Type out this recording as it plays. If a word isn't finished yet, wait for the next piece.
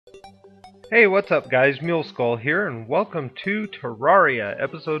Hey, what's up guys? Muleskull here, and welcome to Terraria,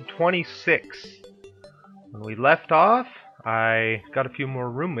 episode 26. When we left off, I got a few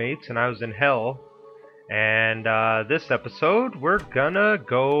more roommates and I was in hell. And this episode, we're gonna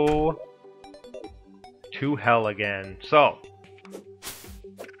go to hell again. So,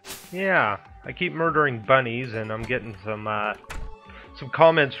 yeah, I keep murdering bunnies and I'm getting some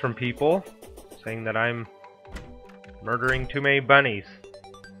comments from people saying that I'm murdering too many bunnies.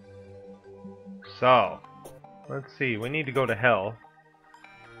 So, let's see, we need to go to hell.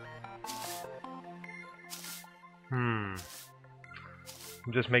 I'm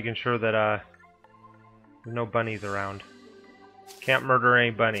just making sure that there's no bunnies around. Can't murder any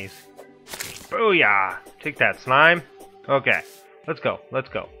bunnies. Booyah! Take that, slime. Okay, let's go.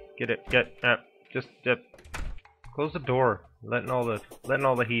 Get it, just close the door. Letting all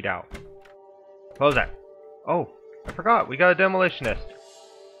the heat out. Close that. Oh, I forgot, we got a demolitionist.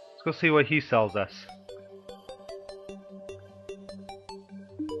 Let's go see what he sells us.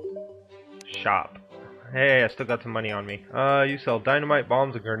 Shop. Hey, I still got some money on me. You sell dynamite,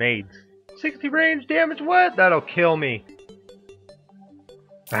 bombs, and grenades. 60 range damage? What? That'll kill me.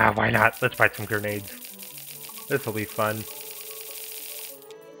 Why not? Let's buy some grenades. This'll be fun.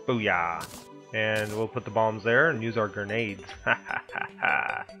 Booyah. And we'll put the bombs there and use our grenades. Ha ha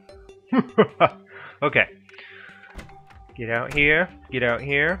ha ha. Okay. Get out here,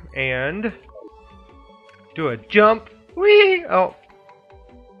 and do a jump. Whee! Oh.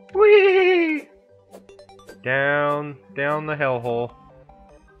 Whee! Down the hellhole.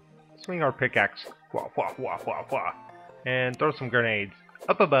 Swing our pickaxe. Wah, wah, wah, wah, wah. And throw some grenades.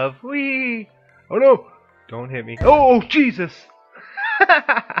 Up above. Whee! Oh no! Don't hit me. Oh, Jesus!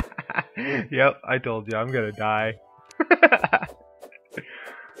 Yep, I told you, I'm gonna die.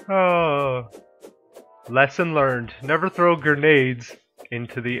 Oh. Lesson learned. Never throw grenades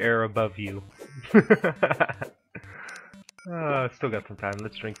into the air above you. Still got some time.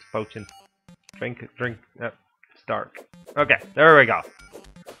 Let's drink some potion. Drink. It's dark. Okay, there we go.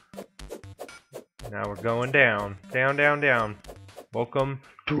 Now we're going down. Down. Welcome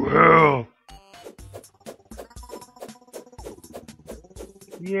to hell.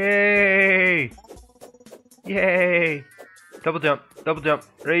 Yay! Yay! Double jump.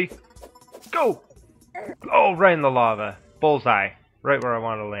 Ready? Go! Oh, right in the lava. Bullseye. Right where I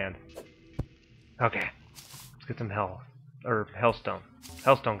want to land. Okay. Let's get some hellstone.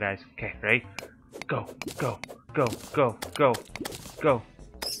 Hellstone, guys. Okay, ready? Go.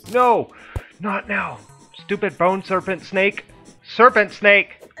 No! Not now! Stupid bone serpent snake! Serpent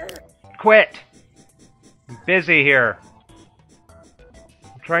snake! Quit! I'm busy here.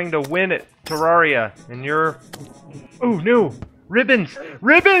 I'm trying to win at Terraria, and you're... Oh, no! Ribbons!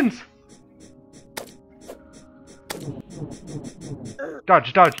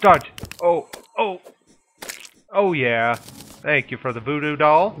 Dodge. Oh yeah. Thank you for the voodoo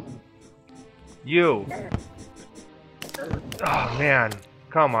doll. You. Oh man.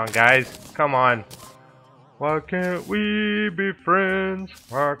 Come on, guys. Come on. Why can't we be friends?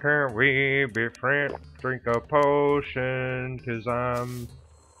 Drink a potion, 'cause I'm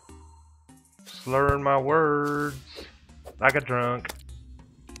slurring my words like a drunk.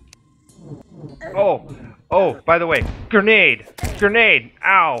 Oh, by the way, grenade!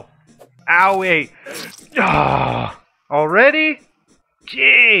 Ow! Owie! Already?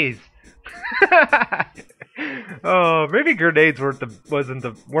 Jeez! Oh, maybe grenades weren't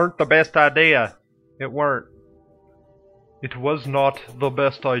the best idea. It weren't. It was not the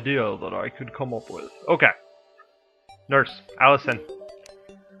best idea that I could come up with. Okay. Nurse, Allison.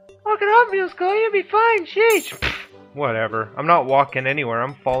 Walk it up, Muleskull, you'll be fine, sheesh! Whatever. I'm not walking anywhere,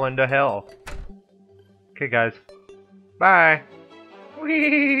 I'm falling to hell. Okay, guys. Bye.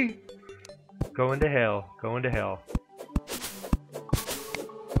 Whee! Going to hell.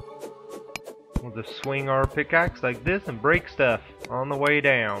 We'll just swing our pickaxe like this and break stuff on the way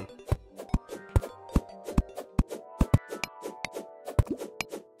down.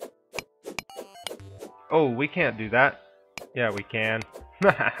 Oh, we can't do that. Yeah, we can.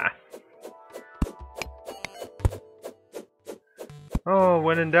 Oh,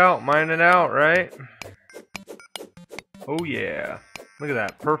 when in doubt, mine it out, right? Oh yeah. Look at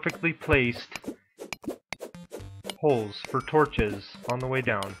that. Perfectly placed holes for torches on the way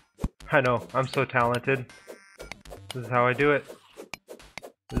down. I know, I'm so talented. This is how I do it.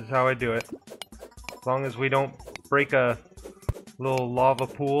 As long as we don't break a little lava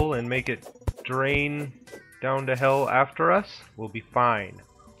pool and make it drain down to hell after us, we'll be fine.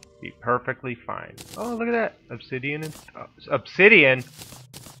 Be perfectly fine. Oh, look at that. Obsidian and... obsidian?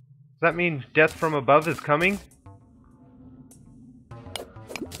 Does that mean death from above is coming?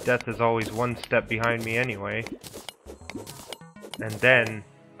 Death is always one step behind me anyway. And then...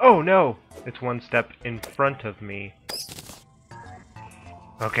 Oh no! It's one step in front of me.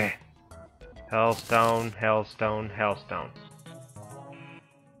 Okay. Hellstone, hellstone, hellstone.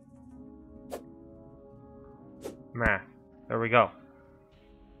 Meh. There we go.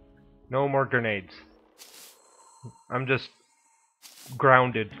 No more grenades. I'm just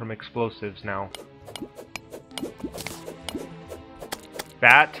grounded from explosives now.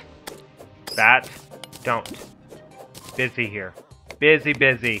 Bat. Bat. Don't. Busy here. Busy,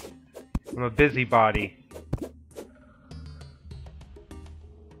 busy. I'm a busybody.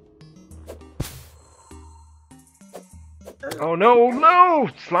 Oh no, no!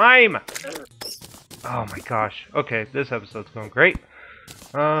 Slime! Oh my gosh. Okay, this episode's going great.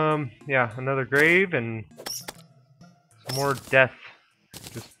 Yeah, another grave and some more death.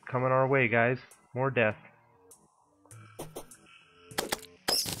 Just coming our way, guys. More death.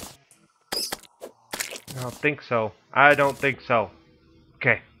 I don't think so. I don't think so.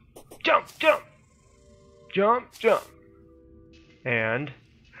 Okay. Jump, jump! Jump, jump! And...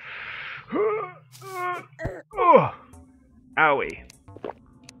 Oh! Owie.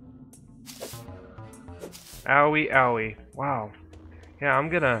 Owie, owie. Wow. Yeah, I'm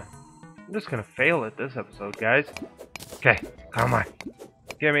just gonna fail at this episode, guys. Okay, come on.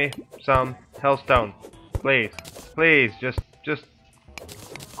 Give me some hellstone. Please. Please, just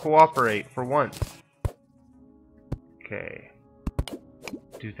cooperate for once. Okay.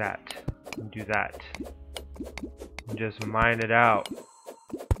 Do that. And do that. And just mine it out.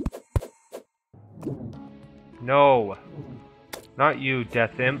 No. Not you,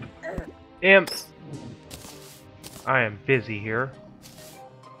 Death Imp. Imp! I am busy here.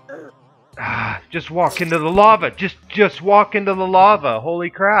 Ah, just walk into the lava. Just walk into the lava. Holy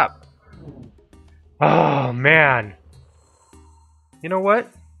crap. Oh, man. You know what?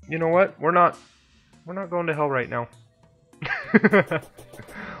 You know what? We're not going to hell right now.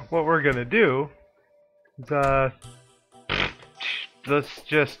 What we're gonna do is, let's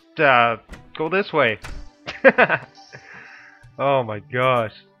just, go this way. Oh my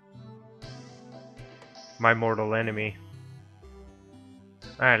gosh. My mortal enemy.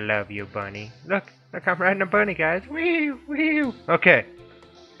 I love you, bunny. Look, I'm riding a bunny, guys. Wee, wee. Okay.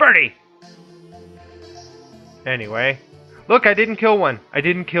 Birdie! Anyway. Look, I didn't kill one. I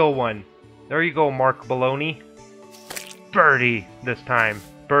didn't kill one. There you go, Mark Baloney. Birdie this time.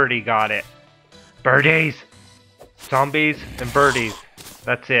 Birdie got it. Birdies! Zombies and birdies.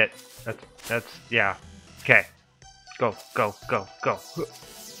 That's it. That's, yeah. Okay. Go, go, go, go.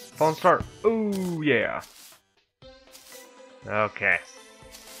 Fallen star. Ooh, yeah. Okay.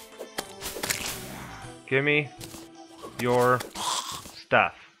 Give me your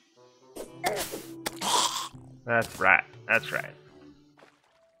stuff. That's right. That's right.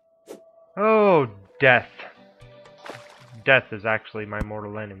 Oh, death. Death is actually my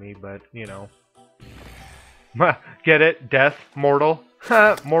mortal enemy, but, you know. Get it? Death? Mortal?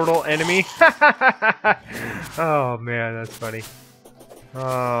 Mortal enemy? Oh, man, that's funny.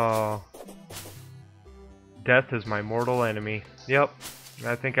 Oh. Death is my mortal enemy. Yep.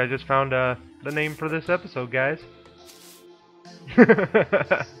 I think I just found the name for this episode, guys.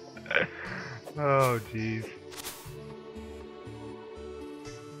 Oh, jeez.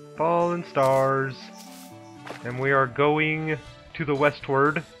 Fallen stars. And we are going to the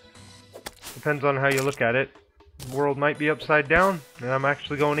westward. Depends on how you look at it. The world might be upside down, and I'm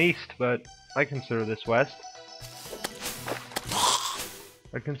actually going east, but I consider this west.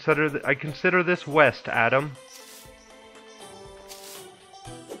 I consider this west, Adam.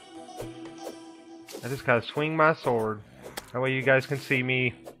 I just gotta swing my sword. That way you guys can see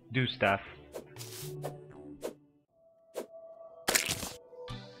me do stuff.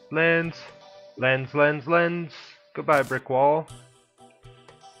 Lens. Lens, lens, lens. Goodbye, brick wall.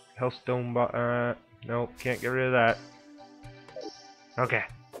 Hellstone, nope, can't get rid of that. Okay.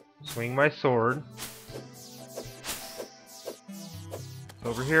 Swing my sword. It's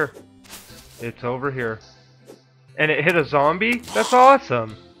over here. It's over here. And it hit a zombie? That's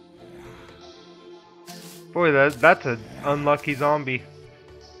awesome! Boy, that's an unlucky zombie.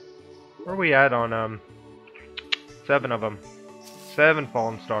 Where are we at on, 7 of them? 7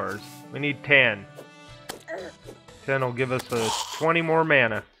 fallen stars. We need 10. 10 will give us 20 more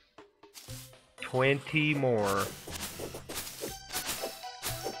mana. 20 more.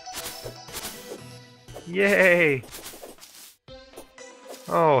 Yay!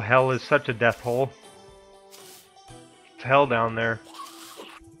 Oh, hell is such a death hole. It's hell down there.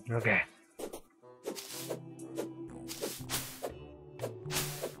 Okay.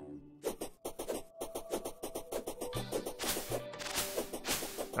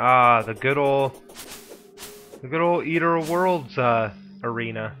 Ah, the good old Eater of Worlds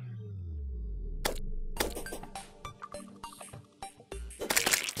arena.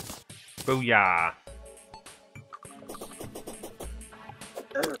 Booyah!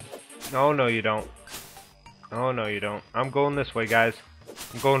 Oh no, you don't. Oh no, you don't. I'm going this way, guys.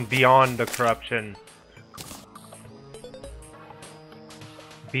 I'm going beyond the corruption.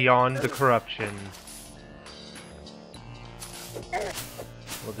 Beyond the corruption.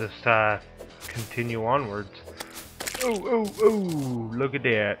 We'll just continue onwards. Oh, oh, oh! Look at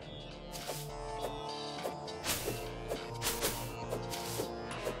that.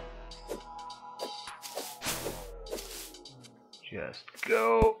 Just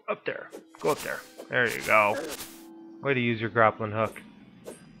go up there. Go up there. There you go. Way to use your grappling hook.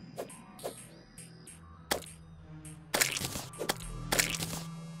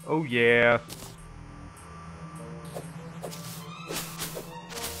 Oh yeah.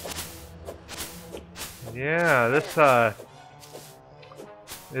 Yeah, this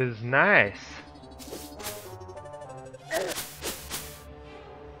is nice.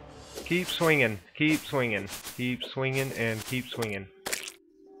 Keep swinging, keep swinging, keep swinging, and keep swinging.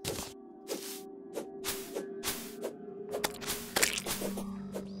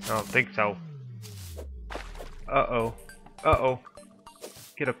 I don't think so. Uh-oh. Uh-oh.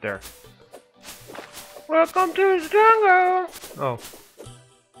 Get up there. Welcome to the jungle! Oh.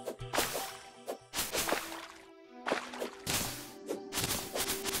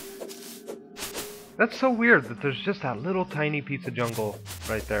 That's so weird that there's just that little tiny piece of jungle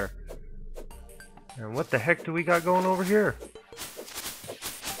right there. And what the heck do we got going over here?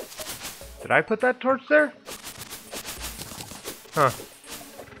 Did I put that torch there? Huh.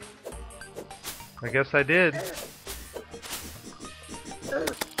 I guess I did.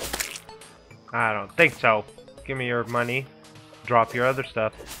 I don't think so. Give me your money. Drop your other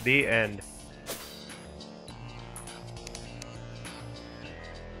stuff. The end.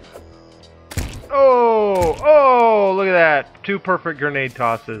 Oh! Oh! Look at that. 2 perfect grenade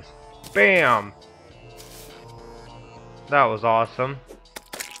tosses. Bam! That was awesome.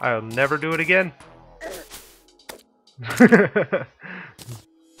 I'll never do it again. I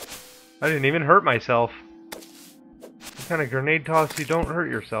didn't even hurt myself. What kind of grenade toss you don't hurt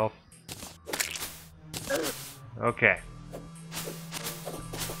yourself? Okay.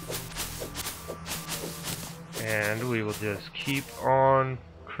 And we will just keep on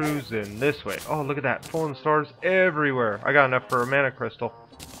cruising this way. Oh, look at that. Pulling stars everywhere. I got enough for a mana crystal.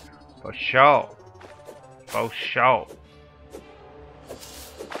 For sure. For sure.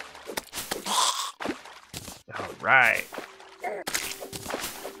 Alright.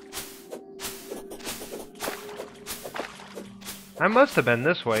 I must have been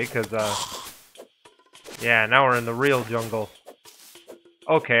this way, because, yeah, now we're in the real jungle.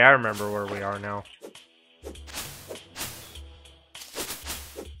 Okay, I remember where we are now.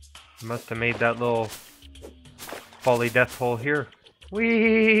 Must have made that little folly death hole here.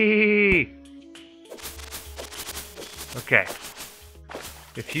 Whee! Okay.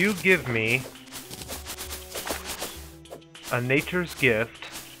 If you give me a nature's gift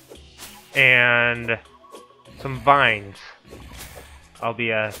and some vines, I'll be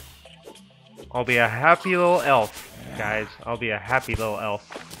a happy little elf, guys. I'll be a happy little elf.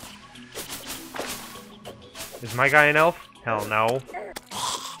 Is my guy an elf? Hell no.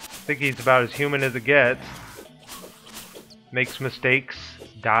 I think he's about as human as it gets. Makes mistakes,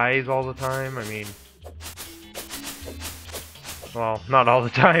 dies all the time. I mean, well, not all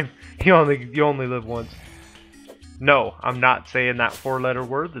the time. You only live once. No, I'm not saying that 4-letter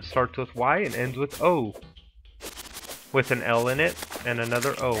word that starts with Y and ends with O. With an L in it and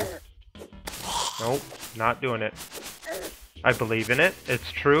another O. Nope, not doing it. I believe in it.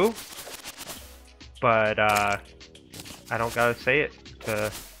 It's true. But, I don't gotta say it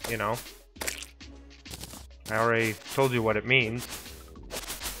to, you know. I already told you what it means.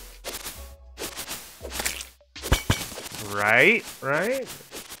 Right? Right?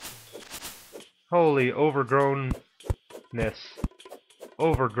 Holy overgrownness.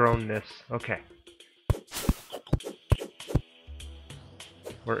 Overgrownness. Okay.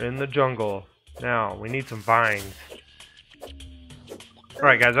 We're in the jungle. Now, we need some vines.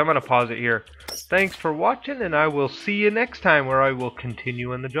 Alright guys, I'm going to pause it here. Thanks for watching, and I will see you next time where I will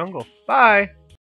continue in the jungle. Bye!